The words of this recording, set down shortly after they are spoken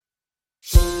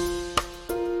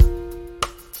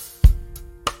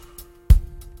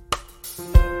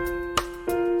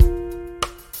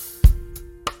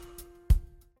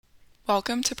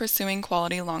Welcome to Pursuing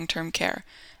Quality Long-Term Care,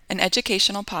 an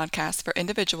educational podcast for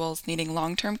individuals needing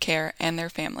long-term care and their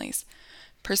families.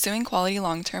 Pursuing Quality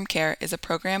Long-Term Care is a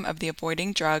program of the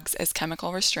Avoiding Drugs as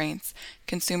Chemical Restraints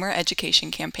consumer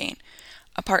education campaign,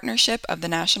 a partnership of the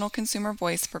National Consumer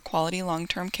Voice for Quality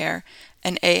Long-Term Care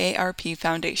and AARP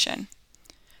Foundation.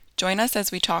 Join us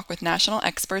as we talk with national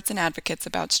experts and advocates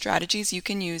about strategies you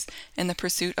can use in the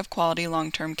pursuit of quality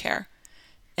long-term care.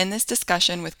 In this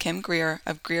discussion with Kim Greer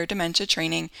of Greer Dementia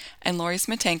Training and Lori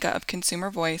Smetanka of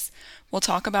Consumer Voice, we'll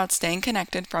talk about staying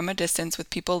connected from a distance with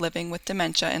people living with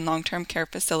dementia in long-term care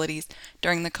facilities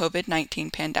during the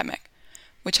COVID-19 pandemic,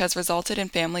 which has resulted in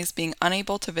families being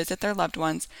unable to visit their loved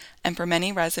ones, and for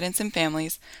many residents and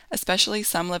families, especially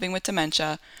some living with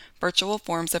dementia, virtual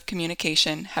forms of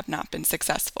communication have not been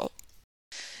successful.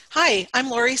 Hi, I'm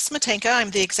Lori Smetanka. I'm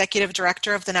the Executive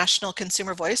Director of the National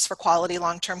Consumer Voice for Quality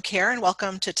Long-Term Care, and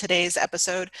welcome to today's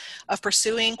episode of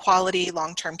Pursuing Quality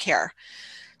Long-Term Care.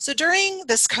 So during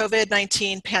this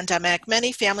COVID-19 pandemic,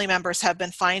 many family members have been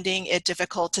finding it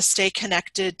difficult to stay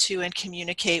connected to and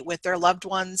communicate with their loved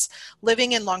ones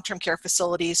living in long-term care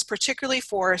facilities, particularly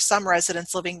for some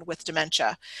residents living with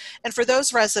dementia. And for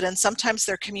those residents, sometimes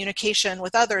their communication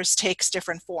with others takes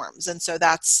different forms. And so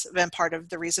that's been part of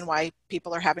the reason why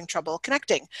people are having trouble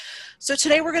connecting. So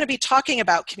today we're going to be talking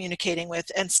about communicating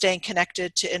with and staying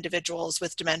connected to individuals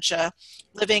with dementia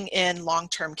living in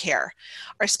long-term care.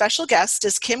 Our special guest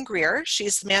is Kim Greer.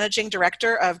 She's the Managing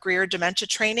Director of Greer Dementia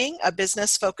Training, a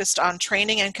business focused on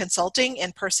training and consulting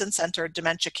in person-centered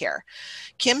dementia care.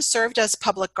 Kim served as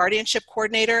Public Guardianship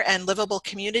Coordinator and Livable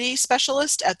Community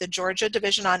Specialist at the Georgia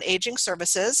Division on Aging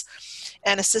Services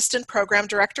and Assistant Program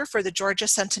Director for the Georgia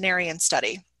Centenarian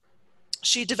Study.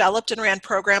 She developed and ran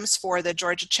programs for the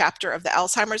Georgia chapter of the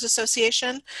Alzheimer's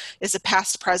Association, is a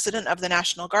past president of the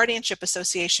National Guardianship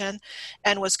Association,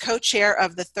 and was co-chair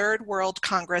of the Third World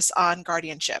Congress on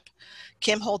Guardianship.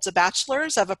 Kim holds a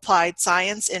Bachelor's of Applied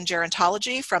Science in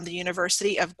Gerontology from the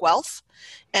University of Guelph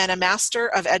and a Master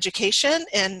of Education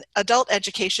in Adult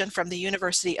Education from the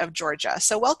University of Georgia.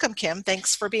 So welcome, Kim.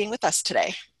 Thanks for being with us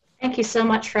today. Thank you so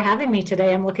much for having me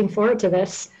today. I'm looking forward to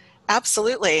this.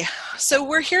 Absolutely. So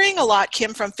we're hearing a lot,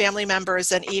 Kim, from family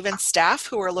members and even staff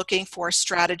who are looking for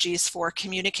strategies for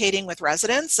communicating with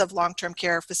residents of long-term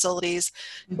care facilities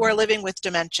who are living with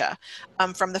dementia.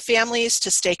 From the families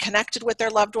to stay connected with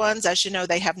their loved ones. As you know,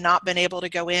 they have not been able to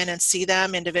go in and see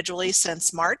them individually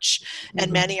since March,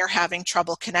 and many are having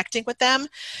trouble connecting with them.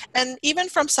 And even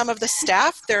from some of the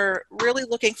staff, they're really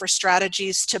looking for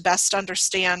strategies to best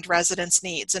understand residents'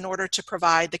 needs in order to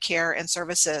provide the care and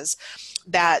services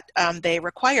that they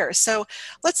require. So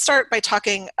let's start by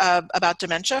talking about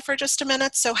dementia for just a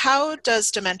minute. So how does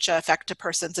dementia affect a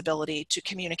person's ability to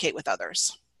communicate with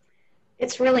others?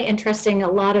 It's really interesting. A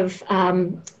lot of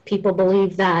people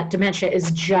believe that dementia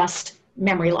is just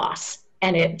memory loss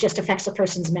and it just affects a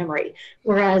person's memory,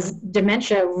 whereas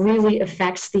dementia really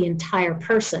affects the entire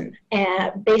person.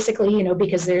 And basically,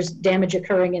 because there's damage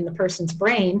occurring in the person's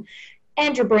brain,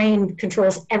 and your brain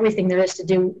controls everything there is to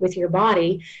do with your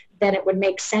body, then it would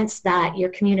make sense that your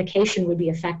communication would be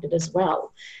affected as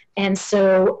well. And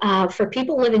so for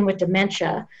people living with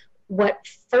dementia, what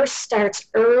first starts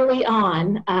early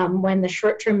on when the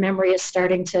short-term memory is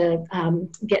starting to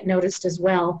get noticed as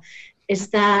well, is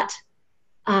that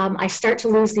I start to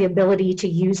lose the ability to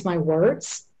use my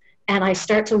words, and I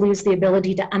start to lose the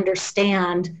ability to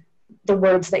understand the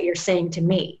words that you're saying to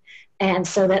me. And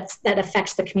so that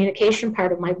affects the communication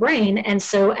part of my brain. And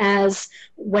so as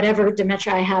whatever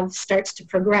dementia I have starts to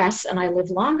progress and I live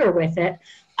longer with it,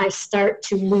 I start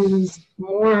to lose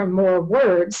more and more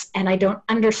words, and I don't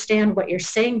understand what you're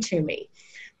saying to me.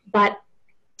 But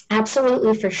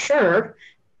absolutely for sure,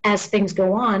 as things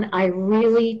go on, I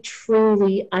really,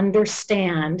 truly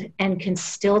understand and can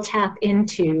still tap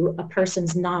into a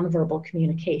person's nonverbal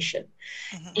communication.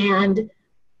 And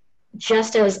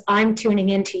just as I'm tuning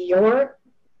into your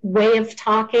way of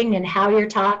talking and how you're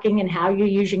talking and how you're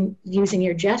using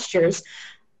your gestures,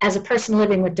 as a person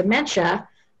living with dementia,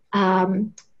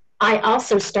 I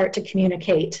also start to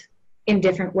communicate in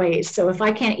different ways. So if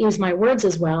I can't use my words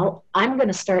as well, I'm going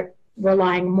to start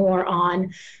relying more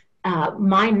on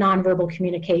my nonverbal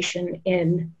communication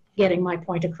in getting my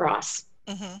point across.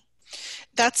 Mm-hmm.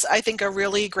 That's, I think, a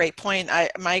really great point.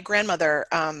 My grandmother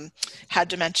had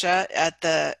dementia at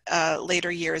the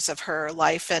later years of her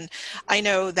life, and I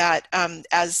know that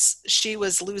as she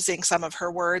was losing some of her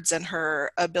words and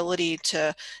her ability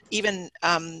to even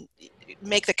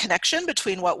make the connection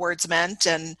between what words meant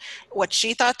and what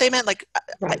she thought they meant. Like,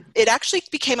 right. It actually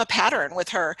became a pattern with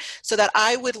her, so that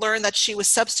I would learn that she was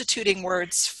substituting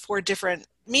words for different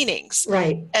meanings.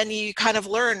 Right. And you kind of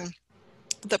learn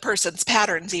the person's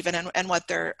patterns even and what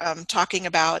they're talking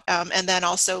about, and then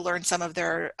also learn some of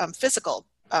their physical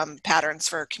patterns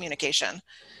for communication.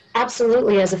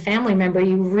 Absolutely. As a family member,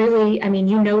 you really, I mean,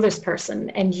 you know this person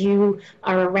and you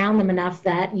are around them enough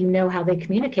that you know how they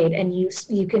communicate. And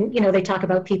you can, they talk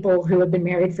about people who have been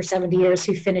married for 70 years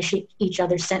who finish each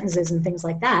other's sentences and things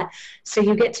like that. So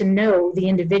you get to know the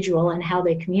individual and how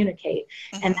they communicate.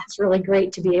 Mm-hmm. And that's really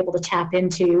great to be able to tap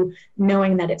into,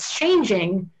 knowing that it's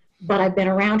changing, but I've been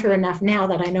around her enough now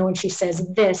that I know when she says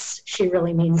this, she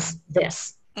really means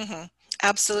this. Mm-hmm.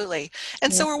 Absolutely.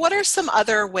 And so what are some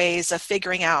other ways of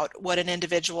figuring out what an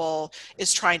individual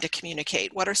is trying to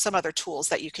communicate? What are some other tools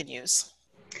that you can use,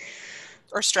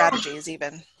 or strategies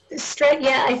even?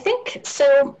 Yeah, I think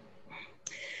so.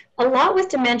 A lot with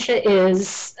dementia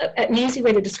is, an easy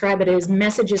way to describe it is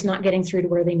messages not getting through to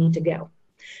where they need to go.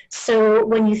 So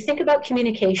when you think about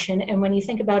communication, and when you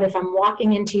think about if I'm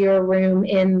walking into your room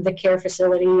in the care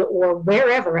facility or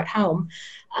wherever at home,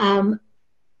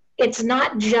 it's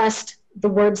not just the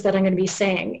words that I'm going to be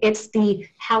saying. It's the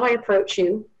how I approach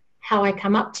you, how I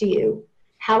come up to you,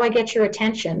 how I get your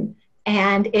attention.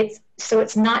 And it's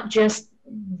not just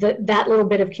that little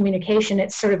bit of communication.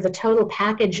 It's sort of the total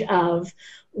package of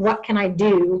what can I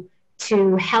do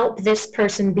to help this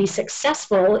person be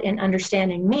successful in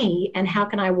understanding me, and how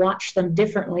can I watch them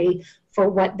differently for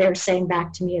what they're saying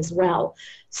back to me as well.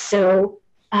 So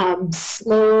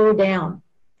slow down.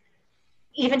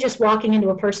 Even just walking into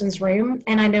a person's room,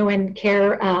 and I know in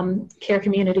care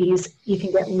communities, you can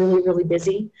get really, really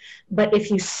busy. But if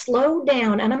you slow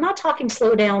down, and I'm not talking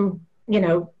slow down,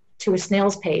 to a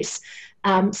snail's pace,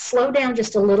 slow down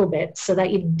just a little bit so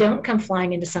that you don't come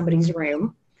flying into somebody's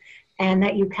room, and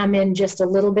that you come in just a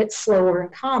little bit slower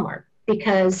and calmer.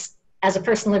 Because as a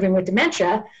person living with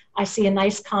dementia, I see a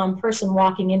nice, calm person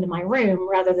walking into my room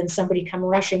rather than somebody come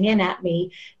rushing in at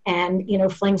me and,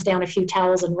 flings down a few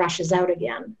towels and rushes out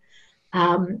again.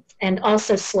 And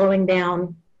also slowing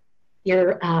down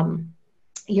your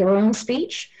own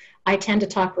speech. I tend to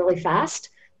talk really fast,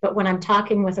 but when I'm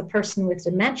talking with a person with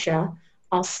dementia,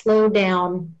 I'll slow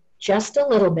down just a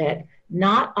little bit,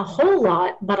 not a whole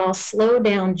lot, but I'll slow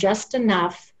down just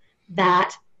enough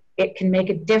that it can make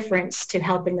a difference to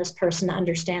helping this person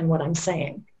understand what I'm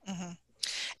saying. Mm-hmm.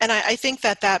 And I think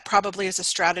that probably is a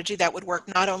strategy that would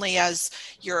work not only as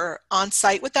you're on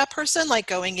site with that person, like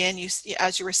going in,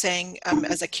 as you were saying,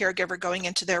 as a caregiver going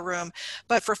into their room,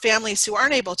 but for families who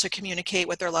aren't able to communicate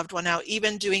with their loved one now,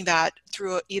 even doing that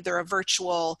through either a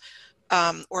virtual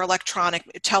or electronic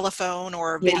telephone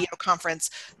or video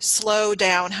conference, slow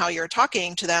down how you're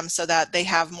talking to them so that they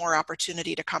have more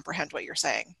opportunity to comprehend what you're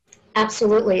saying.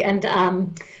 Absolutely. And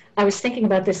I was thinking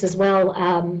about this as well.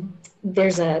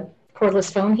 There's a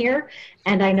cordless phone here,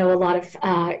 and I know a lot of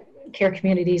care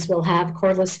communities will have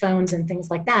cordless phones and things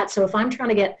like that. So if I'm trying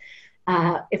to get,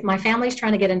 if my family's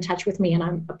trying to get in touch with me and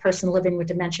I'm a person living with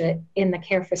dementia in the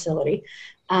care facility,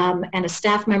 and a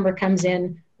staff member comes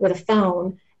in with a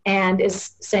phone and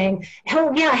is saying,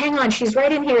 oh yeah, hang on, she's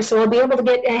right in here, so I'll be able to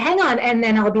get, hang on, and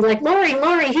then I'll be like,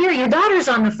 Lori, here, your daughter's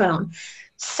on the phone.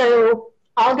 So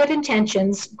all good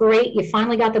intentions, great, you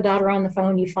finally got the daughter on the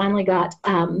phone, you finally got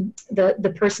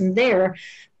the person there,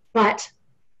 but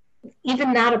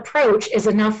even that approach is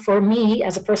enough for me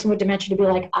as a person with dementia to be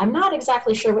like, I'm not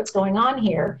exactly sure what's going on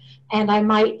here, and I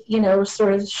might,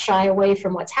 sort of shy away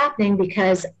from what's happening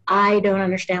because I don't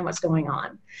understand what's going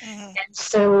on. Mm-hmm. And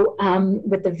so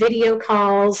with the video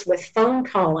calls, with phone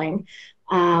calling,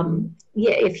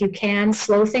 if you can,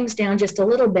 slow things down just a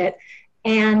little bit.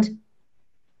 And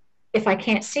if I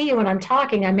can't see you when I'm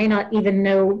talking, I may not even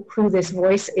know who this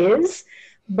voice is,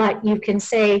 but you can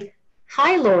say,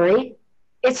 hi, Lori,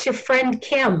 it's your friend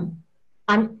Kim.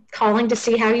 I'm calling to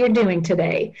see how you're doing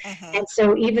today. Mm-hmm. And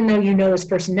so even though this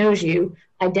person knows you,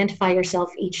 identify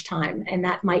yourself each time. And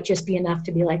that might just be enough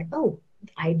to be like, oh,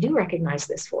 I do recognize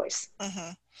this voice.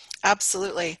 Mm-hmm.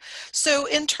 Absolutely. So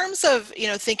in terms of,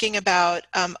 thinking about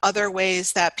other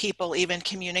ways that people even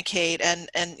communicate, and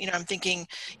I'm thinking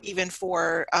even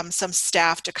for some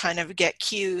staff to kind of get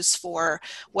cues for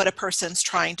what a person's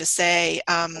trying to say,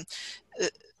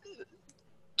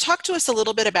 talk to us a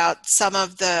little bit about some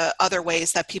of the other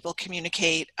ways that people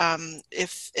communicate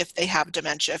if they have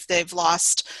dementia, if they've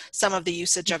lost some of the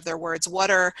usage of their words.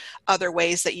 What are other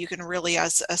ways that you can really,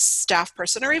 as a staff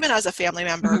person or even as a family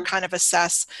member, mm-hmm. kind of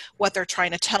assess what they're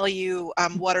trying to tell you?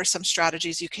 What are some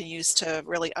strategies you can use to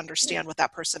really understand what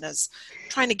that person is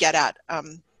trying to get at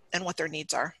and what their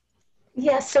needs are?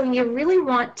 Yeah, so you really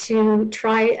want to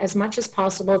try as much as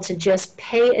possible to just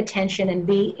pay attention and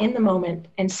be in the moment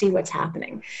and see what's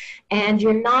happening. And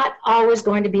you're not always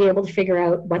going to be able to figure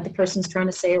out what the person's trying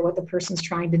to say or what the person's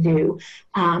trying to do.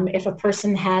 If a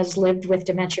person has lived with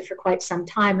dementia for quite some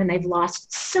time and they've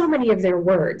lost so many of their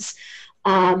words,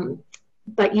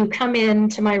 but you come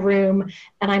into my room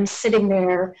and I'm sitting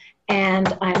there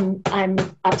and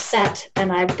I'm upset,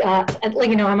 and I've got,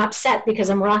 I'm upset because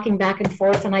I'm rocking back and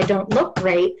forth and I don't look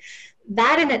great.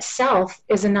 That in itself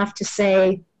is enough to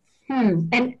say,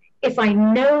 and if I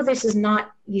know this is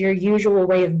not your usual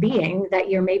way of being, that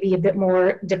you're maybe a bit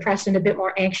more depressed and a bit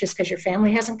more anxious because your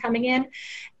family hasn't coming in,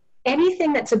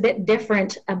 anything that's a bit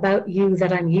different about you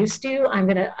that I'm used to, I'm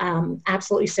going to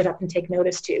absolutely sit up and take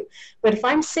notice to. But if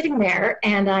I'm sitting there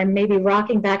and I'm maybe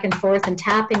rocking back and forth and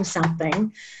tapping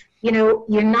something,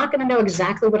 you're not going to know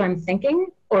exactly what I'm thinking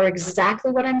or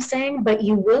exactly what I'm saying, but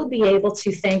you will be able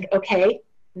to think, okay,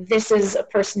 this is a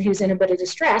person who's in a bit of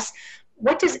distress.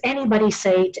 What does anybody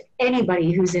say to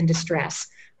anybody who's in distress?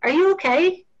 Are you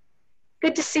okay?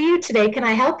 Good to see you today. Can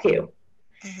I help you?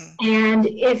 Mm-hmm. And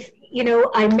if,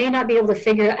 I may not be able to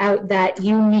figure out that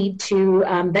you need to,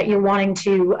 that you're wanting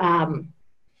to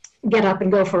get up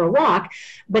and go for a walk,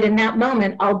 but in that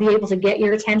moment I'll be able to get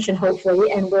your attention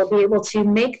hopefully, and we'll be able to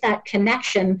make that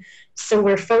connection so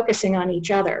we're focusing on each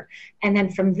other. And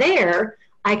then from there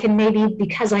I can maybe,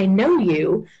 because I know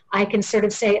you, I can sort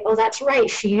of say, oh, that's right,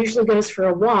 she usually goes for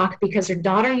a walk because her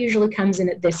daughter usually comes in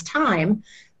at this time.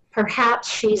 Perhaps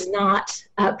she's not,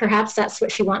 perhaps that's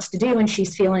what she wants to do and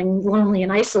she's feeling lonely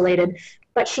and isolated,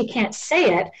 but she can't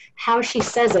say it. How she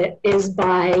says it is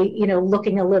by,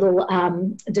 looking a little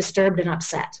disturbed and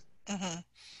upset. Mm-hmm.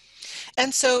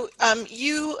 And so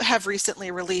you have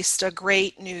recently released a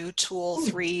great new tool,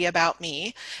 3 About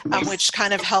Me, which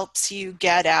kind of helps you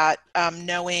get at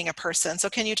knowing a person. So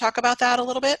can you talk about that a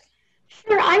little bit?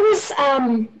 Sure. I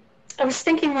was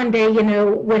thinking one day,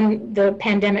 when the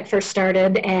pandemic first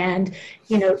started and,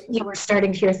 you were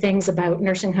starting to hear things about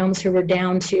nursing homes who were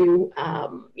down to,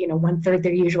 1/3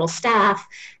 their usual staff,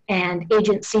 and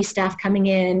agency staff coming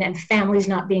in and families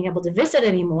not being able to visit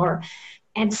anymore.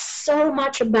 And so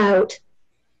much about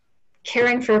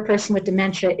caring for a person with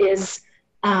dementia is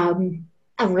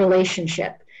a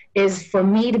relationship, is for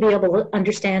me to be able to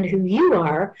understand who you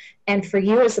are, and for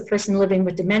you as the person living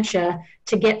with dementia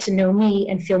to get to know me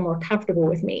and feel more comfortable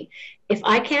with me. If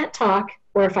I can't talk,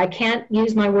 or if I can't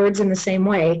use my words in the same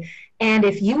way, and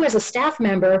if you as a staff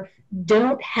member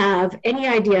don't have any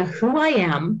idea who I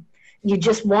am, you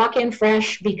just walk in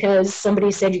fresh because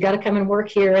somebody said you got to come and work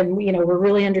here and we're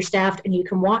really understaffed, and you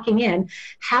come walking in,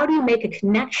 how do you make a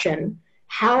connection?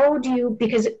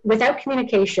 Because without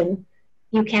communication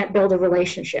you can't build a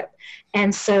relationship.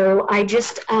 And so I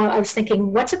was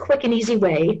thinking, what's a quick and easy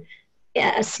way,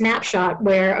 a snapshot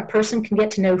where a person can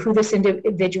get to know who this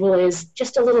individual is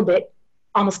just a little bit,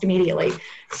 almost immediately.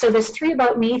 So this 3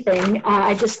 About Me thing,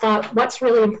 I just thought, what's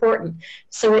really important?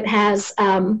 So it has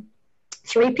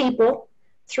 3 people,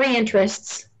 3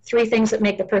 interests, 3 things that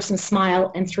make the person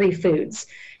smile, and 3 foods.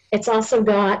 It's also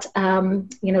got,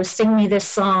 sing me this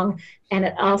song, and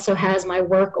it also has my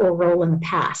work or role in the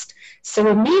past. So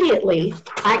immediately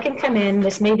I can come in,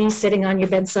 this may be sitting on your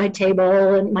bedside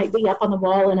table and might be up on the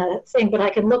wall in a thing, but I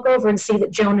can look over and see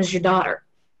that Joan is your daughter.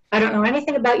 I don't know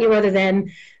anything about you other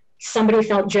than somebody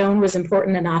felt Joan was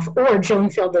important enough, or Joan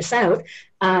filled this out,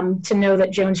 to know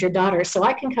that Joan's your daughter. So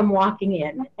I can come walking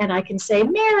in and I can say,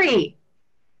 Mary,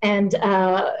 and,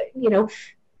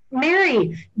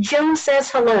 Mary, Joan says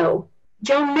hello.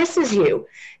 Joan misses you.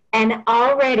 And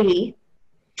already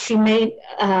she may,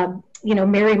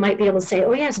 Mary might be able to say,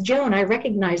 oh yes, Joan, I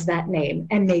recognize that name,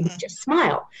 and maybe just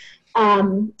smile.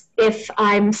 If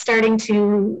I'm starting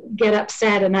to get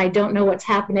upset and I don't know what's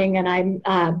happening, and I'm,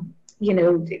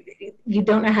 you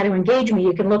don't know how to engage me,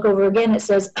 you can look over again. It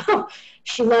says, oh,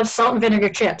 she loves salt and vinegar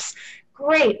chips.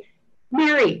 Great.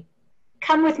 Mary,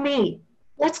 come with me.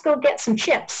 Let's go get some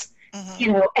chips.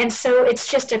 Mm-hmm. And so it's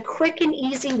just a quick and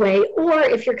easy way. Or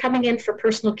if you're coming in for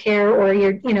personal care, or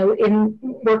you're,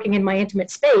 working in my intimate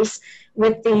space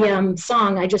with the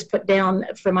song I just put down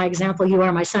for my example, You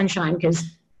Are My Sunshine, because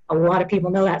a lot of people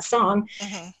know that song.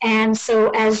 Mm-hmm. And so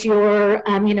as you're,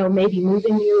 maybe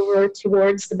moving me over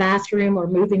towards the bathroom or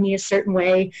moving me a certain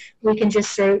way, you can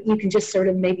just sort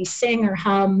of maybe sing or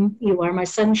hum, You Are My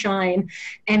Sunshine.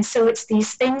 And so it's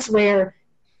these things where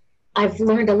I've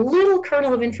learned a little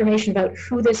kernel of information about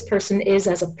who this person is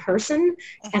as a person,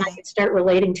 mm-hmm. and I can start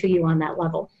relating to you on that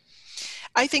level.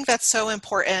 I think that's so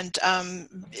important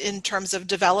in terms of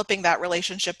developing that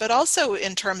relationship, but also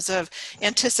in terms of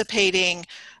anticipating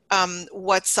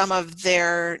what some of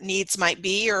their needs might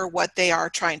be or what they are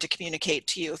trying to communicate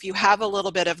to you. If you have a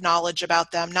little bit of knowledge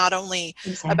about them, not only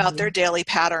about their daily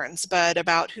patterns, but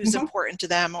about who's important to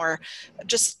them, or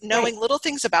just knowing little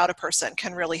things about a person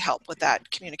can really help with that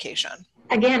communication.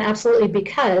 Again, absolutely,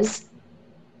 because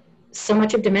so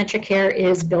much of dementia care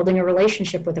is building a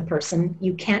relationship with a person.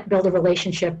 You can't build a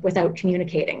relationship without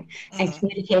communicating. And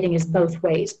communicating is both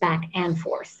ways, back and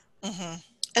forth.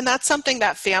 And that's something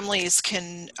that families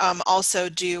can also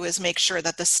do, is make sure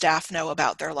that the staff know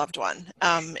about their loved one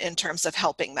in terms of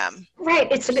helping them. Right.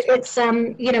 It's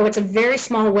a very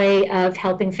small way of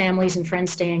helping families and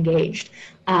friends stay engaged.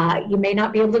 You may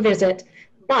not be able to visit,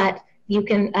 but you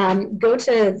can go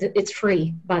to, it's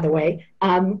free, by the way,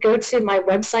 go to my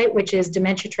website, which is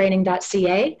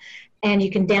dementiatraining.ca, and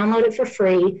you can download it for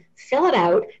free, fill it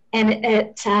out, and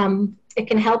it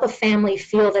can help a family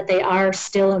feel that they are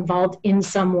still involved in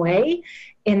some way,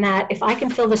 in that if I can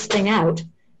fill this thing out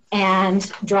and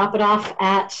drop it off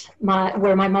at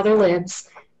where my mother lives,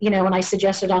 and I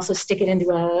suggested also stick it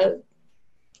into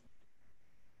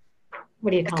what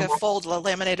do you call it? A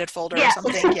laminated folder or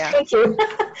something. Yeah. Thank you.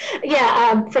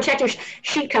 Protective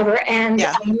sheet cover. And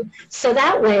so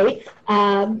that way,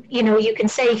 you can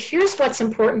say, here's what's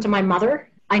important to my mother.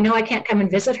 I know I can't come and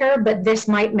visit her, but this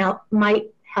might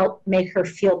help make her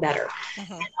feel better.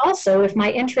 And also, if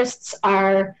my interests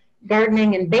are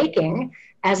gardening and baking,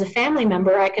 as a family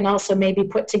member, I can also maybe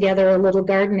put together a little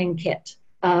gardening kit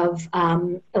of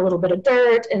a little bit of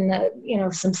dirt and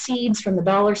some seeds from the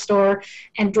dollar store,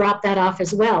 and drop that off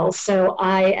as well. So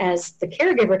I, as the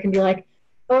caregiver, can be like,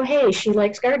 oh, hey, she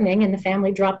likes gardening and the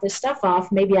family dropped this stuff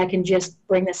off. Maybe I can just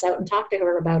bring this out and talk to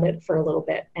her about it for a little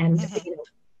bit and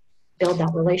build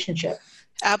that relationship.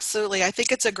 Absolutely. I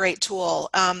think it's a great tool.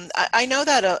 I know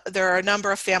that there are a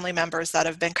number of family members that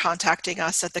have been contacting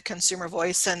us at the Consumer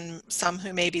Voice, and some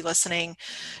who may be listening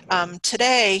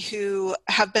today, who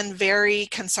have been very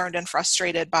concerned and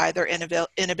frustrated by their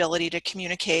inability to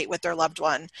communicate with their loved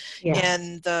one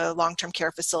in the long-term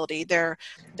care facility.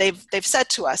 They've said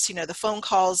to us, the phone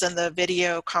calls and the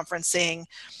video conferencing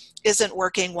isn't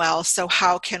working well, so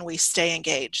how can we stay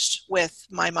engaged with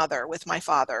my mother, with my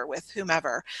father, with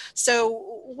whomever?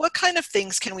 So what kind of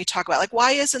things can we talk about? Like,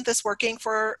 why isn't this working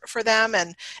for them,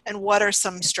 and what are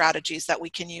some strategies that we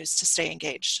can use to stay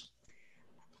engaged?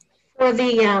 For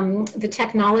the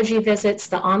technology visits,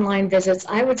 the online visits,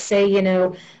 I would say,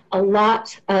 a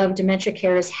lot of dementia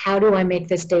care is, how do I make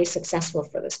this day successful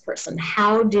for this person?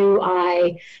 How do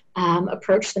I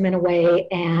approach them in a way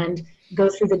and go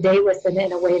through the day with them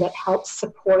in a way that helps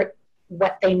support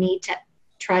what they need to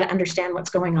try to understand what's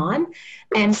going on?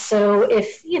 And so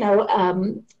if you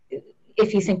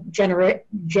think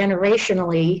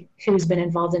generationally, who's been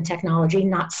involved in technology,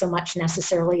 not so much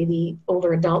necessarily the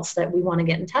older adults that we want to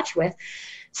get in touch with.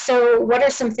 So what are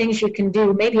some things you can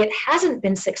do? Maybe it hasn't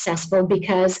been successful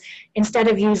because instead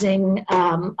of using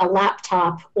a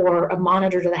laptop or a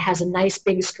monitor that has a nice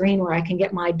big screen where I can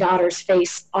get my daughter's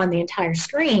face on the entire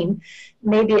screen,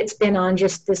 maybe it's been on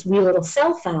just this wee little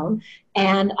cell phone,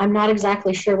 and I'm not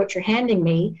exactly sure what you're handing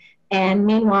me. And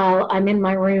meanwhile, I'm in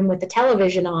my room with the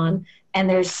television on, and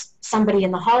there's somebody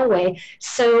in the hallway.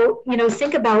 So,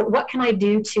 think about, what can I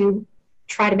do to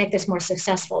try to make this more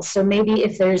successful? So maybe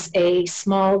if there's a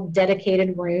small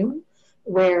dedicated room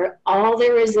where all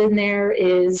there is in there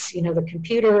is, the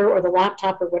computer or the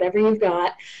laptop or whatever you've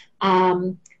got,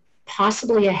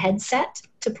 possibly a headset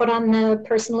to put on the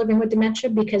person living with dementia,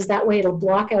 because that way it'll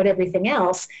block out everything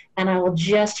else and I will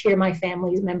just hear my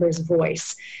family member's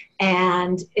voice.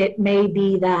 And it may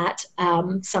be that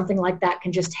something like that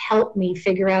can just help me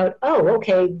figure out, oh,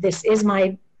 okay, this is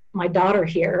my daughter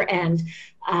here, and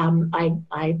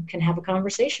I can have a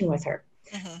conversation with her.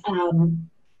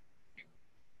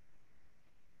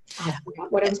 I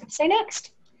forgot what I was going to say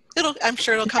next. I'm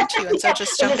sure it'll come to you, and so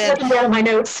just jump in. Looking down at my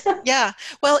notes. Yeah.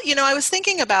 Well, I was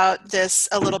thinking about this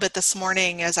a little bit this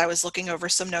morning as I was looking over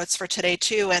some notes for today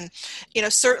too, and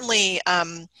certainly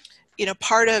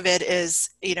part of it is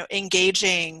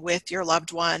engaging with your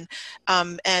loved one,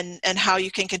 and how you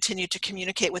can continue to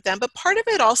communicate with them. But part of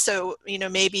it also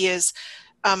maybe is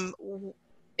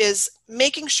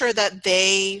making sure that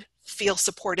they feel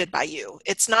supported by you.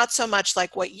 It's not so much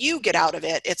like what you get out of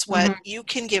it, it's what you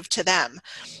can give to them,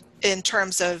 in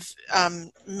terms of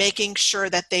making sure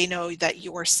that they know that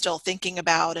you are still thinking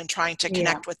about and trying to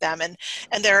connect with them. And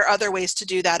there are other ways to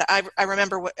do that. I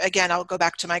remember, again, I'll go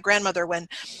back to my grandmother when,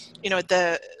 at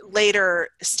the later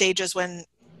stages when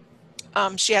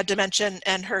she had dementia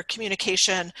and her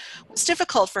communication was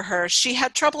difficult for her. She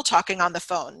had trouble talking on the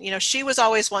phone. She was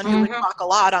always one who would talk a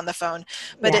lot on the phone,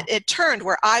 but it turned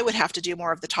where I would have to do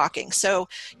more of the talking. So,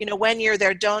 when you're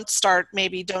there, don't start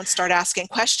asking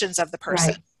questions of the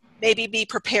person. Right. Maybe be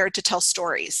prepared to tell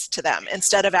stories to them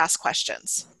instead of ask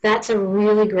questions. That's a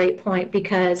really great point,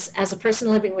 because as a person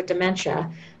living with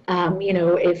dementia,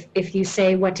 if you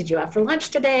say, what did you have for lunch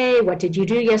today? What did you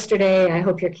do yesterday? I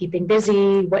hope you're keeping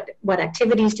busy. What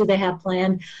activities do they have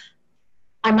planned?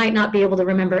 I might not be able to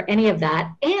remember any of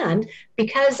that. And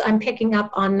because I'm picking up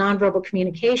on nonverbal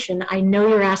communication, I know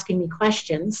you're asking me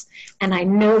questions, and I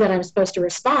know that I'm supposed to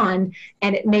respond,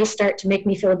 and it may start to make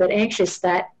me feel a bit anxious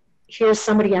that here's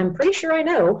somebody I'm pretty sure I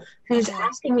know who's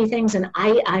asking me things, and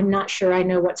I'm not sure I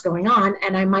know what's going on,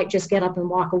 and I might just get up and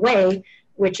walk away,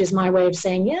 which is my way of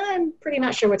saying, yeah, I'm pretty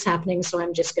not sure what's happening, so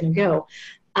I'm just going to go.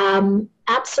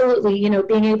 Absolutely,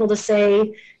 being able to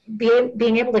say,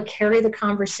 being able to carry the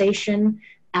conversation.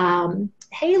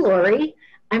 Hey, Lori,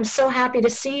 I'm so happy to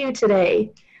see you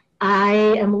today. I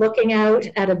am looking out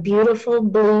at a beautiful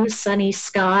blue sunny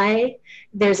sky.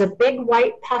 There's a big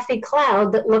white puffy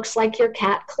cloud that looks like your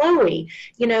cat Chloe,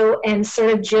 and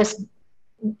sort of just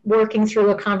working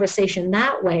through a conversation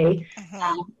that way,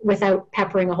 without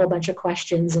peppering a whole bunch of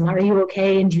questions and are you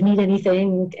okay and do you need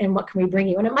anything and what can we bring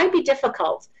you? And it might be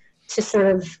difficult to sort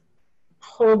of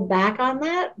hold back on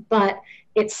that, but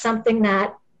it's something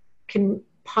that can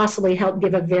possibly help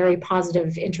give a very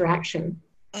positive interaction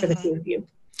for the two of you.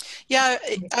 Yeah,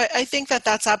 I think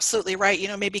that's absolutely right.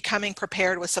 Maybe coming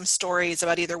prepared with some stories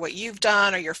about either what you've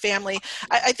done or your family.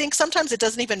 I think sometimes it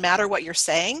doesn't even matter what you're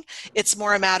saying. It's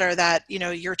more a matter that,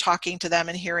 you're talking to them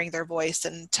and hearing their voice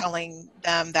and telling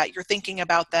them that you're thinking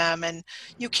about them and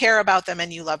you care about them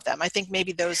and you love them. I think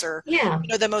maybe those are,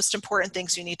 the most important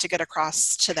things you need to get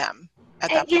across to them.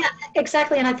 Yeah,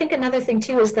 exactly. And I think another thing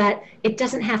too is that it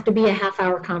doesn't have to be a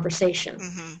half-hour conversation.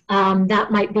 That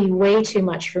might be way too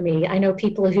much for me. I know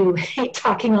people who hate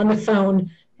talking on the phone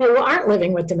who aren't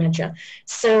living with dementia.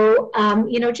 So,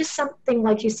 just something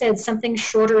like you said, something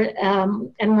shorter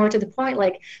and more to the point,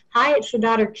 like, hi, it's your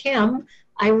daughter, Kim.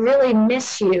 I really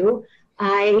miss you.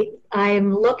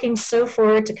 I'm looking so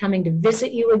forward to coming to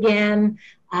visit you again.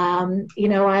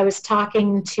 I was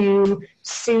talking to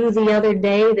Sue the other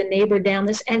day, the neighbor down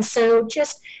this, and so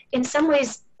just in some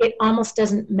ways, it almost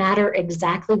doesn't matter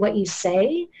exactly what you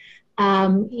say.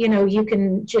 You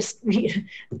can just,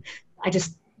 I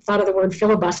just thought of the word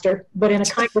filibuster, but in a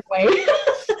kind of way.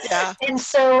 Yeah. And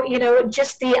so,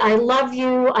 just the, I love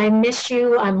you, I miss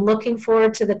you, I'm looking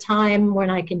forward to the time when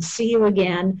I can see you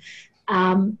again,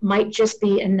 might just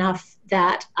be enough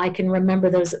that I can remember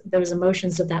those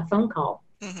emotions of that phone call.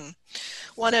 Mm-hmm.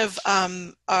 One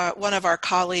of our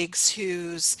colleagues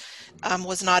who's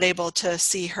was not able to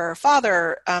see her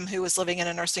father, who was living in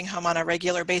a nursing home on a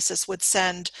regular basis, would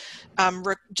send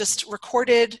just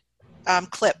recorded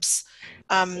clips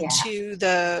to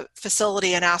the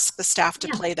facility and ask the staff to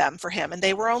play them for him. And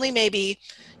they were only maybe,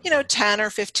 10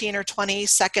 or 15 or 20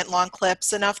 second long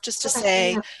clips, enough just to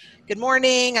say, good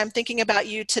morning, I'm thinking about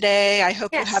you today. I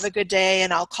hope you have a good day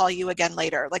and I'll call you again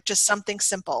later. Like just something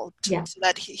simple so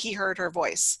that he heard her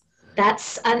voice.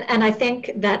 And I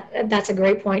think that's a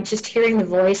great point. Just hearing the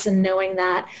voice and knowing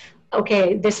that,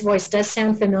 okay, this voice does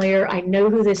sound familiar. I know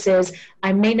who this is.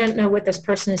 I may not know what this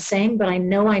person is saying, but I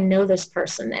know this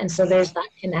person. And so there's that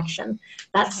connection.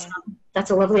 That's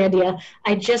a lovely idea.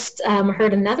 I just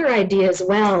heard another idea as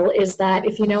well, is that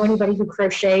if you know anybody who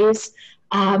crochets,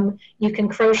 you can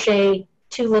crochet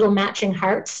two little matching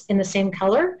hearts in the same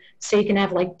color. So you can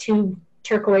have like two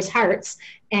turquoise hearts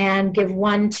and give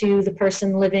one to the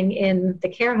person living in the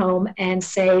care home and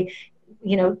say,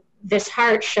 this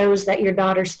heart shows that your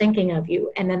daughter's thinking of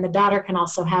you. And then the daughter can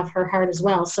also have her heart as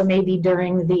well. So maybe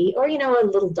during a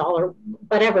little dollar,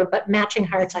 whatever, but matching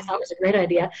hearts I thought was a great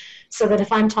idea. So that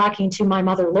if I'm talking to my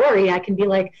mother, Lori, I can be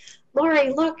like,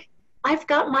 Lori, look, I've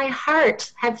got my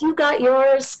heart. Have you got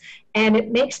yours? And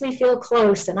it makes me feel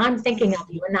close and I'm thinking of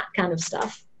you and that kind of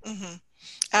stuff. Mm-hmm.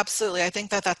 Absolutely. I think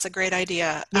that's a great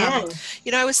idea. Yeah.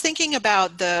 I was thinking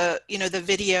about the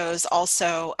videos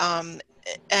also,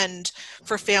 and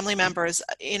for family members,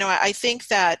 I think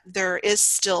that there is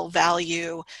still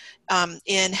value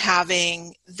in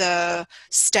having the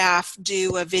staff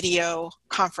do a video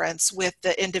conference with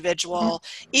the individual,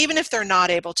 even if they're not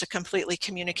able to completely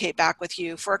communicate back with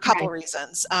you for a couple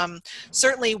reasons.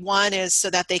 Certainly one is so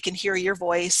that they can hear your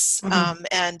voice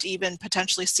and even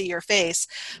potentially see your face.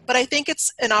 But I think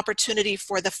it's an opportunity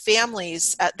for the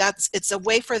families. It's a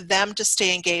way for them to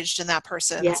stay engaged in that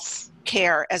person's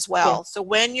care as well. So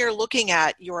when you're looking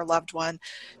at your loved one,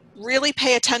 really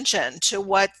pay attention to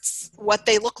what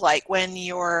they look like when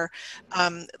you're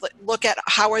look at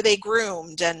how are they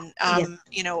groomed, and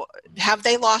have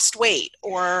they lost weight,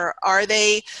 or are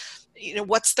they,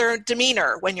 what's their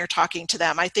demeanor when you're talking to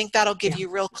them. I think that'll give you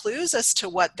real clues as to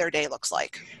what their day looks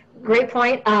like. Great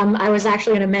point. I was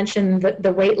actually going to mention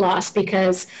the weight loss,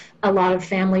 because a lot of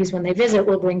families, when they visit,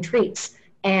 will bring treats,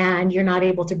 and you're not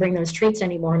able to bring those treats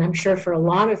anymore. And I'm sure for a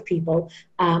lot of people,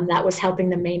 that was helping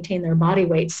them maintain their body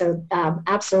weight. So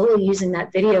absolutely using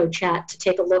that video chat to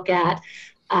take a look at,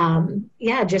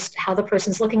 just how the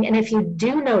person's looking. And if you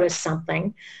do notice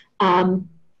something, as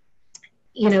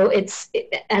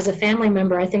a family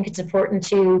member, I think it's important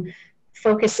to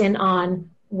focus in on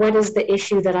what is the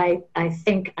issue that I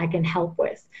think I can help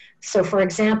with. So for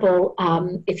example,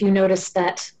 if you notice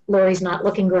that Lori's not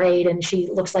looking great and she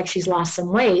looks like she's lost some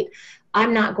weight,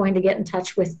 I'm not going to get in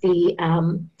touch with the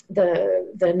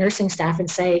nursing staff and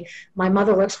say, my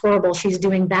mother looks horrible, she's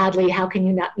doing badly, how can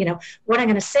you not, what I'm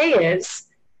going to say is,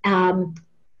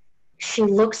 she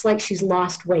looks like she's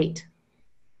lost weight.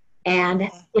 And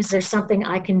is there something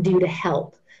I can do to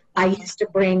help? I used to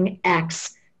bring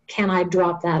X, can I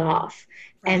drop that off?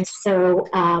 And so,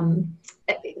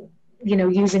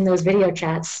 using those video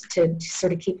chats to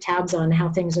sort of keep tabs on how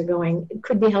things are going, it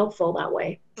could be helpful that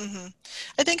way. Mm-hmm.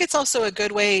 I think it's also a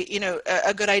good way,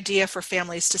 a good idea for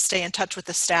families to stay in touch with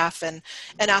the staff and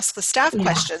ask the staff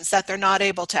questions that they're not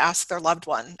able to ask their loved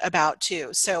one about too.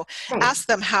 So ask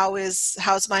them,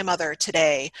 how's my mother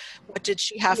today? What did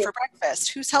she have for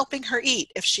breakfast? Who's helping her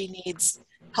eat if she needs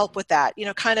help with that?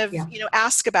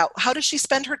 Ask about, how does she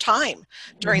spend her time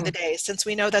during the day, since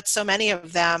we know that so many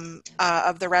of them,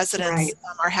 of the residents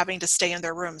are having to stay in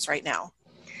their rooms right now.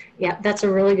 Yeah, that's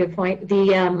a really good point.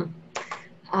 The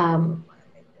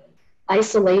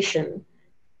isolation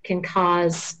can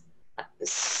cause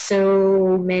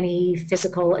so many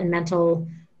physical and mental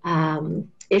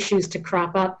issues to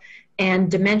crop up, and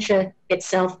dementia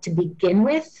itself to begin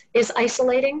with is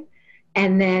isolating.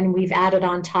 And then we've added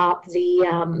on top the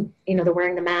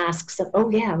wearing the masks.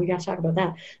 We got to talk about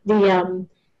that.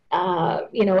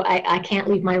 I can't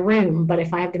leave my room, but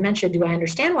if I have dementia, do I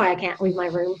understand why I can't leave my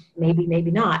room? Maybe,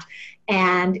 maybe not.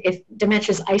 And if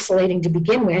dementia is isolating to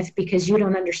begin with, because you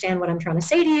don't understand what I'm trying to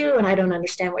say to you, and I don't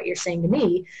understand what you're saying to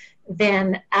me,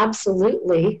 then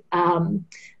absolutely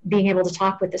being able to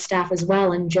talk with the staff as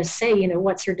well and just say,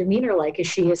 what's her demeanor like? Is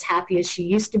she as happy as she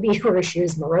used to be, or is she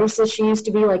as morose as she used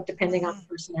to be, like, depending on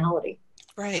personality?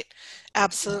 Right.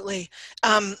 Absolutely.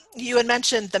 You had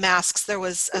mentioned the masks. There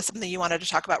was something you wanted to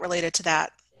talk about related to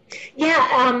that.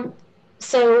 Yeah.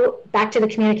 So back to the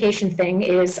communication thing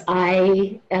is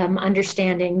I am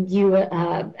understanding you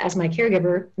as my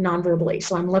caregiver non-verbally.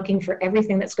 So I'm looking for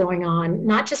everything that's going on,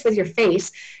 not just with your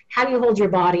face, how you hold your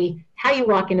body, how you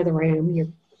walk into the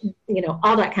room,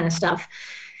 all that kind of stuff.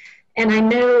 And I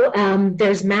know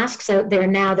there's masks out there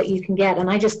now that you can get. And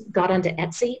I just got onto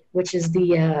Etsy, which is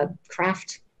the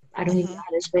craft. I don't even know how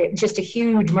to describe it. It's just a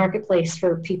huge marketplace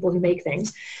for people who make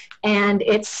things. And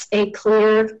it's a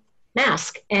clear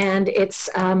mask, and it's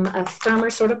a firmer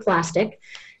sort of plastic.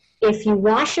 If you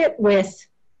wash it with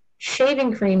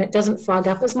shaving cream, it doesn't fog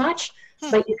up as much,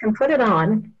 but you can put it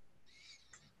on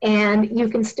and you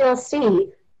can still see.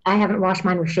 I haven't washed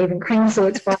mine with shaving cream, so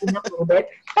it's fogging up a little bit,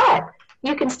 but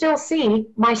you can still see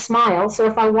my smile. So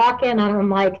if I walk in and I'm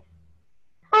like,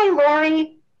 hi,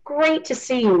 Lori, great to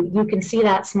see you, you can see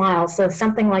that smile. So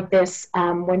something like this,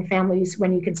 when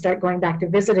you can start going back to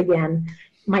visit again,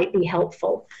 might be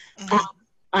helpful.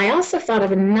 I also thought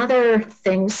of another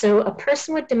thing. So a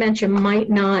person with dementia might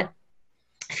not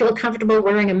feel comfortable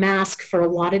wearing a mask for a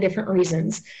lot of different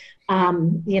reasons.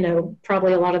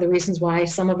 Probably a lot of the reasons why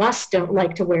some of us don't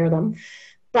like to wear them.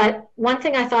 But one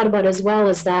thing I thought about as well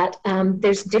is that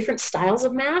there's different styles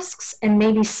of masks, and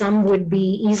maybe some would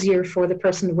be easier for the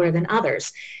person to wear than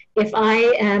others. If I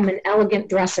am an elegant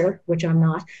dresser, which I'm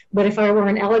not, but if I were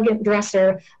an elegant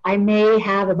dresser, I may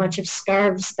have a bunch of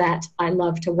scarves that I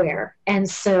love to wear. And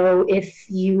so if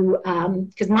you,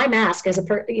 because my mask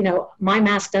my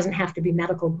mask doesn't have to be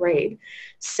medical grade.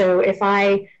 So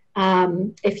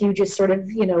if you just sort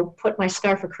of, put my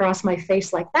scarf across my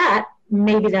face like that,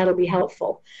 maybe that'll be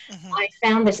helpful. I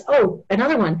found this,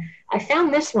 another one. I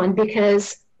found this one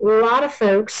because a lot of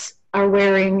folks are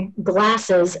wearing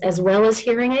glasses as well as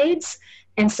hearing aids.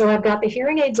 And so I've got the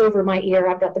hearing aids over my ear,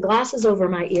 I've got the glasses over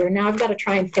my ear, now I've got to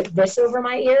try and fit this over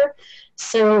my ear.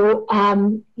 So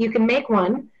you can make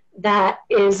one that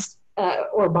is,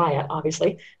 or buy it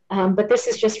obviously, but this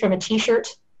is just from a t-shirt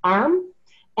arm.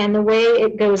 And the way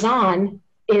it goes on,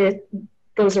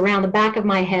 goes around the back of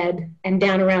my head and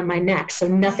down around my neck, so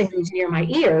nothing goes near my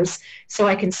ears, so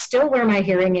I can still wear my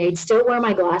hearing aids, still wear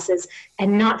my glasses,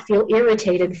 and not feel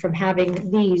irritated from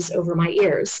having these over my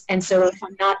ears. And so if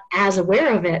I'm not as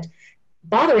aware of it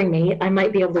bothering me, I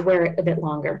might be able to wear it a bit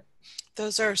longer.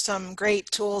 Those are some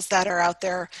great tools that are out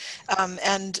there.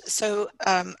 And so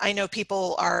I know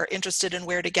people are interested in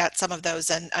where to get some of those.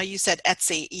 And you said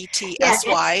Etsy,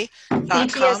 ETSY.com.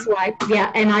 ETSY,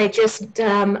 yeah. And I just,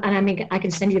 and I mean, I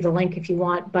can send you the link if you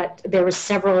want, but there were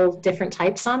several different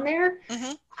types on there.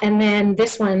 Mm-hmm. And then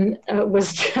this one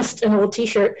was just an old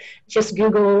t-shirt. Just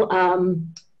Google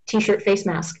t-shirt face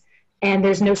mask. And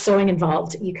there's no sewing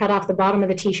involved. You cut off the bottom of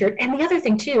the t-shirt. And the other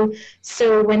thing too,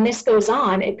 so when this goes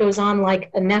on, it goes on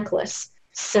like a necklace.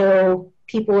 So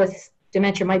people with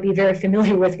dementia might be very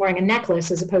familiar with wearing a necklace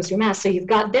as opposed to a mask. So you've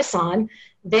got this on,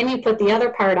 then you put the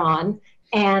other part on,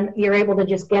 and you're able to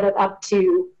just get it up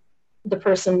to the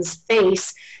person's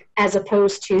face, as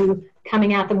opposed to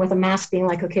coming at them with a mask being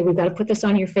like, okay, we've got to put this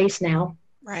on your face now.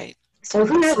 Right. So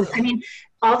who knows? I mean,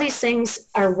 all these things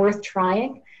are worth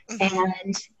trying.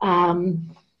 And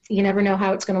you never know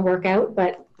how it's going to work out,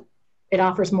 but it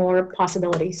offers more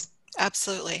possibilities.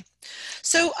 Absolutely.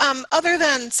 So other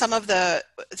than some of the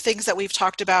things that we've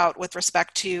talked about with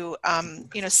respect to,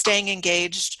 staying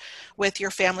engaged with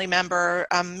your family member,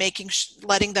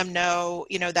 letting them know,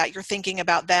 that you're thinking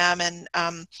about them, and,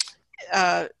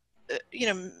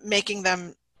 making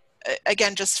them,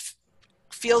 again, just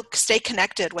stay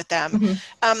connected with them.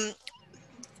 Mm-hmm.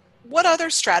 What other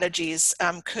strategies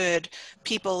could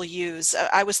people use?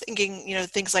 I was thinking,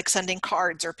 things like sending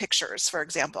cards or pictures, for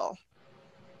example.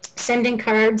 Sending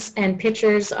cards and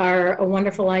pictures are a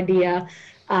wonderful idea.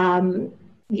 And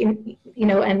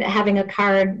having a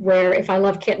card where, if I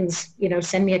love kittens,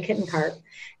 send me a kitten card.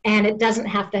 And it doesn't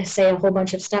have to say a whole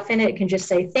bunch of stuff in it. It can just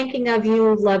say, thinking of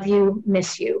you, love you,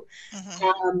 miss you.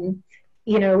 Mm-hmm.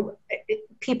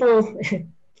 People, at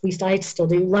least I still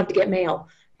do, love to get mail.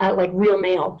 Like real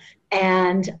mail,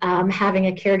 and having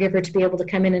a caregiver to be able to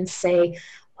come in and say,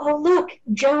 oh, look,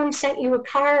 Joan sent you a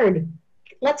card.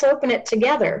 Let's open it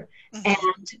together. Mm-hmm.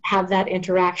 And have that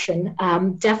interaction.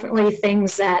 Definitely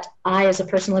things that I, as a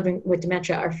person living with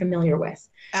dementia, are familiar with.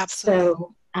 Absolutely.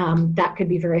 So that could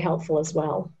be very helpful as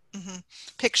well. Mm-hmm.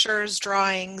 Pictures,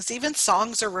 drawings, even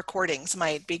songs or recordings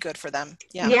might be good for them.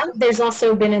 Yeah. There's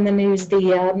also been in the news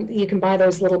you can buy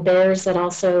those little bears that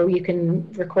also you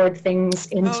can record things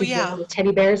into little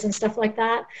teddy bears and stuff like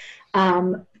that.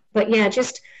 But yeah,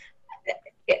 just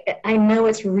I know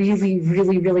it's really,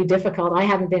 really, really difficult. I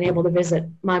haven't been able to visit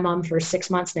my mom for 6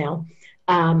 months now.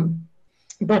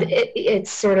 But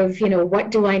it's sort of,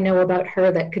 what do I know about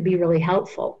her that could be really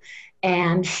helpful?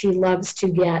 And she loves to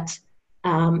get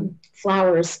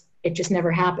flowers. It just never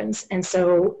happens. And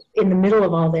so in the middle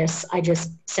of all this, I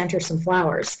just sent her some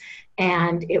flowers,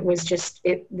 and it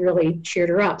really cheered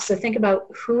her up. So think about,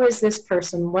 who is this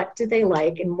person? What do they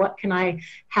like? And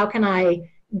how can I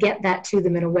get that to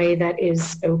them in a way that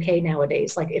is okay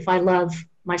nowadays? Like, if I love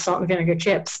my salt and vinegar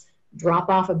chips, drop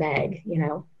off a bag,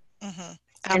 Mm-hmm. Absolutely.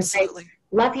 And say,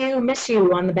 love you, miss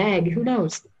you on the bag. Who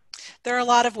knows? There are a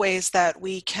lot of ways that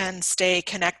we can stay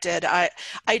connected. I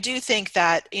do think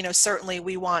that, certainly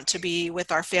we want to be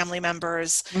with our family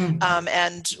members,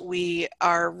 and we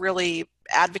are really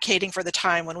advocating for the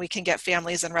time when we can get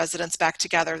families and residents back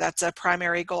together. That's a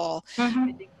primary goal, I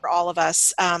think, for all of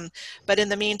us. But in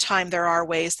the meantime, there are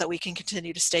ways that we can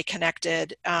continue to stay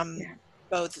connected,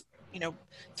 both,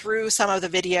 through some of the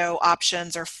video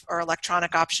options or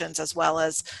electronic options, as well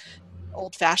as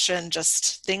old-fashioned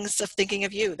just things of thinking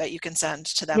of you that you can send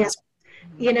to them.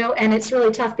 And it's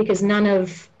really tough because none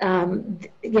of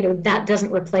that doesn't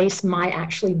replace my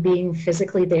actually being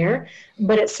physically there,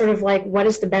 but it's sort of like, what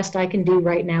is the best I can do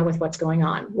right now with what's going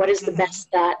on? What is the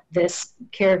best that this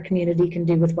care community can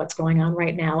do with what's going on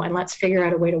right now? And let's figure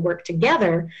out a way to work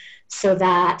together so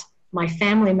that my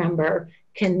family member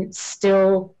can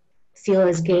still feel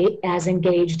as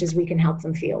engaged as we can help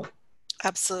them feel.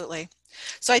 Absolutely.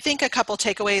 So I think a couple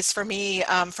takeaways for me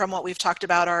from what we've talked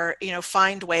about are,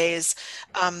 find ways,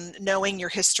 knowing your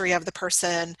history of the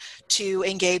person, to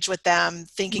engage with them,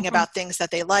 thinking about things that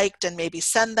they liked, and maybe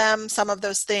send them some of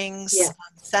those things,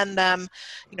 send them,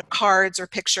 cards or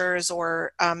pictures,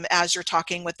 or as you're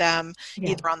talking with them,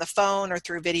 either on the phone or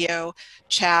through video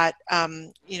chat,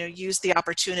 use the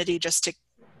opportunity just to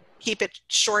keep it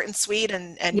short and sweet,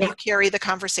 and you carry the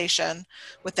conversation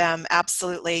with them.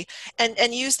 Absolutely.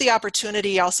 And use the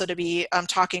opportunity also to be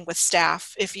talking with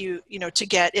staff, if to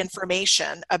get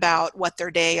information about what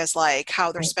their day is like,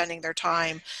 how they're spending their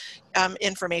time,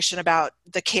 information about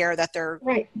the care that they're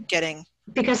getting.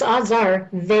 because odds are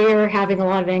they're having a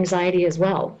lot of anxiety as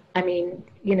well. I mean,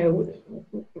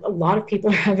 a lot of people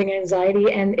are having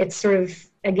anxiety, and it's sort of,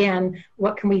 again,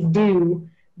 what can we do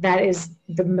that is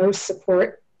the most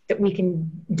support that we can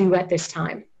do at this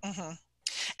time? Mm-hmm.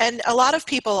 And a lot of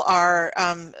people are,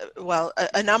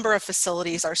 a number of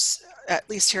facilities are, at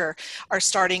least here, are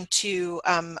starting to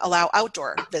allow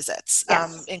outdoor visits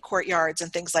Yes. in courtyards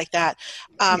and things like that.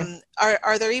 Yeah.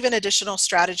 Are there even additional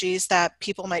strategies that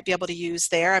people might be able to use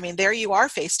there? I mean, there you are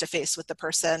face to face with the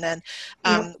person, and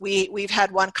Yep. we've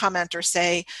had one commenter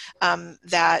say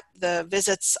that the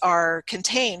visits are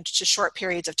contained to short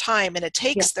periods of time, and it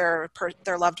Yep. takes their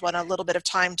loved one a little bit of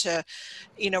time to,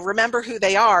 remember who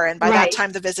they are, and by that Right.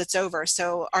 time the visit's over.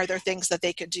 So are there things that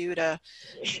they could do to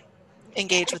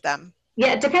engage with them?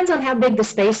 Yeah, it depends on how big the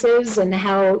space is and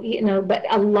how, but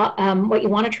a lot, what you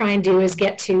want to try and do is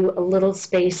get to a little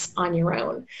space on your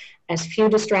own, as few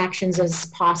distractions as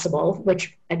possible,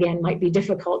 which again might be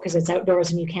difficult because it's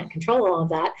outdoors and you can't control all of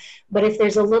that. But if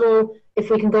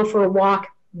we can go for a walk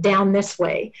down this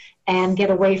way and get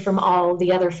away from all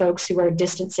the other folks who are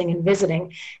distancing and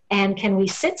visiting, and can we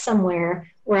sit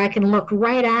somewhere where I can look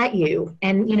right at you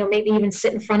and, maybe even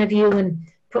sit in front of you and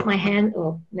put my hand,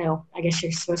 oh no, I guess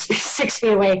you're supposed to be 6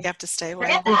 feet away. You have to stay away.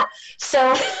 Forget that.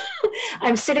 So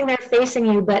I'm sitting there facing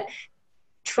you, but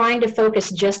trying to focus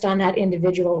just on that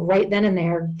individual right then and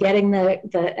there, getting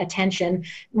the attention,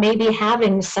 maybe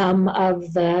having some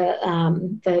of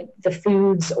the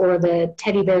foods or the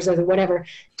teddy bears or the whatever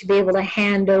to be able to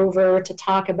hand over to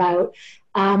talk about.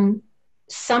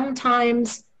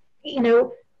 Sometimes,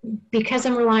 because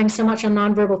I'm relying so much on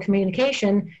nonverbal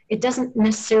communication, it doesn't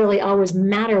necessarily always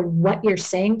matter what you're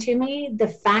saying to me. The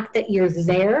fact that you're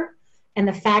there and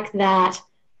the fact that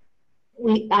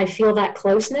I feel that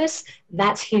closeness,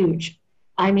 that's huge.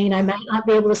 I mean, I might not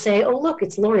be able to say, oh, look,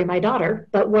 it's Lori, my daughter,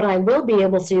 but what I will be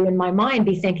able to in my mind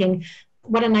be thinking,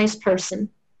 what a nice person.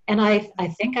 And I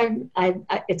think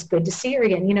it's good to see her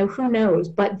again. Who knows?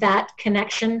 But that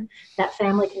connection, that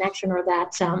family connection, or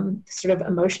that sort of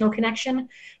emotional connection,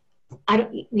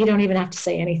 you don't even have to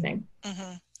say anything.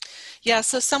 Mm-hmm. Yeah.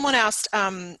 So someone asked,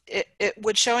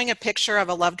 would showing a picture of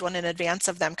a loved one in advance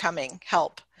of them coming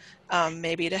help?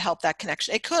 Maybe to help that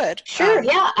connection. It could. Sure.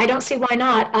 Yeah. I don't see why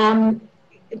not.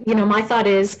 My thought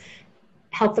is,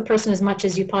 help the person as much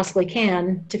as you possibly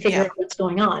can to figure out what's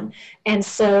going on. And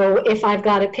so if I've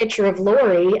got a picture of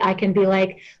Lori, I can be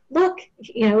like, look,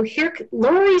 here,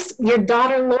 your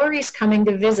daughter Lori's coming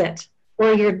to visit,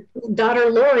 or your daughter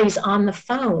Lori's on the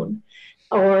phone,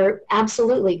 or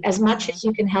absolutely, as much as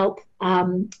you can help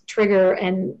trigger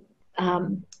and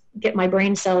get my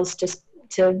brain cells just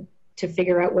to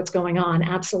figure out what's going on.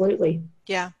 Absolutely.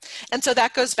 Yeah. And so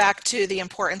that goes back to the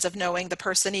importance of knowing the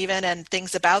person even and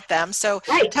things about them. So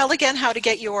right. Tell again how to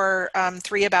get your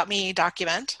 3 About Me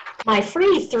document. My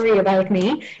free 3 About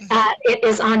Me. It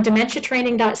is on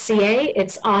dementiatraining.ca.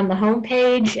 It's on the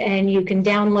homepage, and you can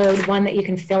download one that you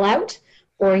can fill out,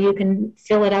 or you can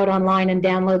fill it out online and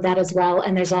download that as well.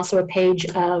 And there's also a page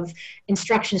of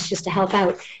instructions just to help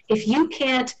out. If you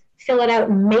can't fill it out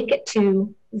and make it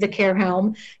to the care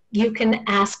home, you can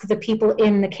ask the people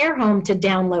in the care home to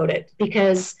download it,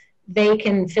 because they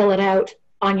can fill it out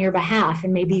on your behalf,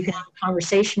 and maybe you can have a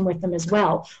conversation with them as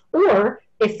well. Or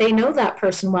if they know that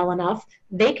person well enough,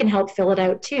 they can help fill it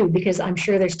out too, because I'm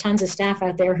sure there's tons of staff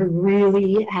out there who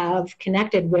really have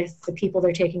connected with the people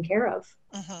they're taking care of.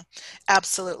 Mm-hmm.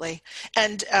 Absolutely.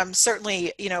 And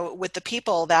certainly, with the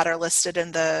people that are listed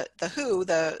in the WHO,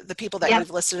 the people that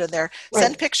you've listed in there,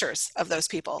 send pictures of those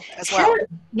people as well. Sure.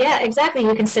 Yeah, exactly.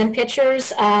 You can send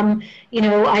pictures.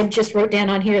 I just wrote down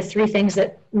on here 3 things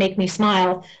that make me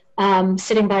smile.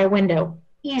 Sitting by a window,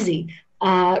 easy.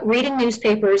 Reading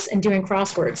newspapers and doing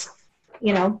crosswords.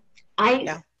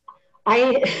 I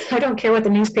don't care what the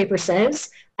newspaper says.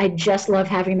 I just love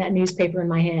having that newspaper in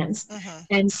my hands. Mm-hmm.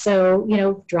 And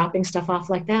so, dropping stuff off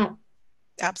like that.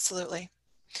 Absolutely.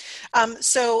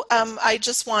 So I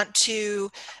just want to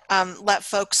let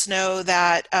folks know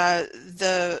that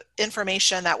the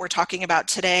information that we're talking about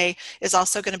today is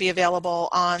also going to be available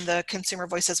on the Consumer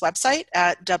Voices website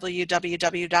at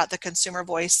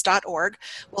www.theconsumervoice.org.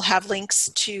 We'll have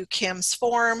links to Kim's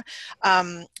form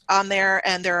on there,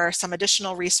 and there are some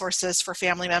additional resources for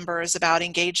family members about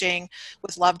engaging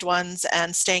with loved ones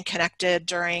and staying connected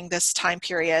during this time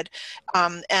period.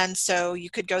 And so you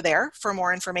could go there for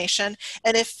more information.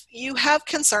 And if you have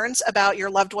concerns about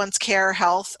your loved one's care,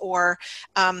 health, or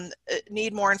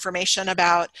need more information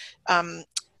about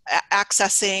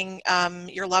accessing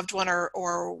your loved one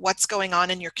or what's going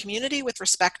on in your community with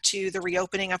respect to the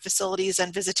reopening of facilities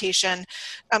and visitation,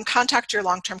 contact your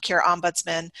long-term care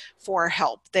ombudsman for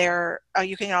help. There,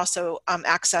 you can also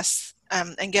access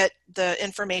and get the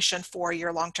information for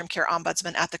your long-term care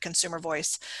ombudsman at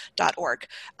theconsumervoice.org.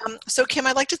 So Kim,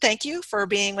 I'd like to thank you for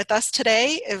being with us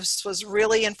today. It was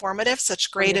really informative,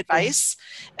 such great advice.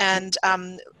 And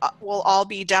we'll all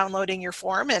be downloading your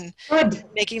form and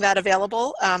making that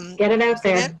available. Get it out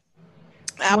there.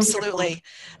 Absolutely.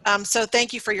 So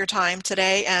thank you for your time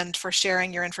today and for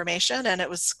sharing your information. And it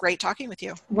was great talking with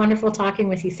you. Wonderful talking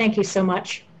with you. Thank you so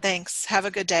much. Thanks. Have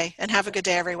a good day. And have a good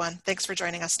day, everyone. Thanks for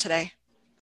joining us today.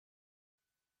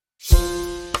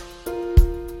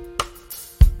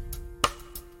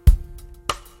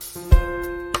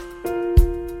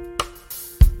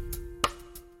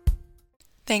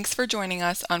 Thanks for joining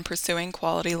us on Pursuing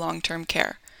Quality Long-Term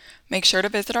Care. Make sure to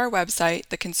visit our website,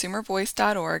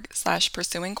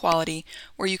 theconsumervoice.org/pursuingquality,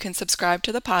 where you can subscribe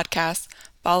to the podcast,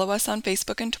 follow us on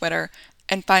Facebook and Twitter,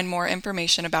 and find more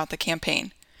information about the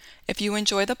campaign. If you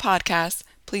enjoy the podcast,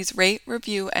 please rate,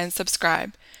 review, and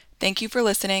subscribe. Thank you for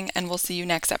listening, and we'll see you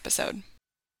next episode.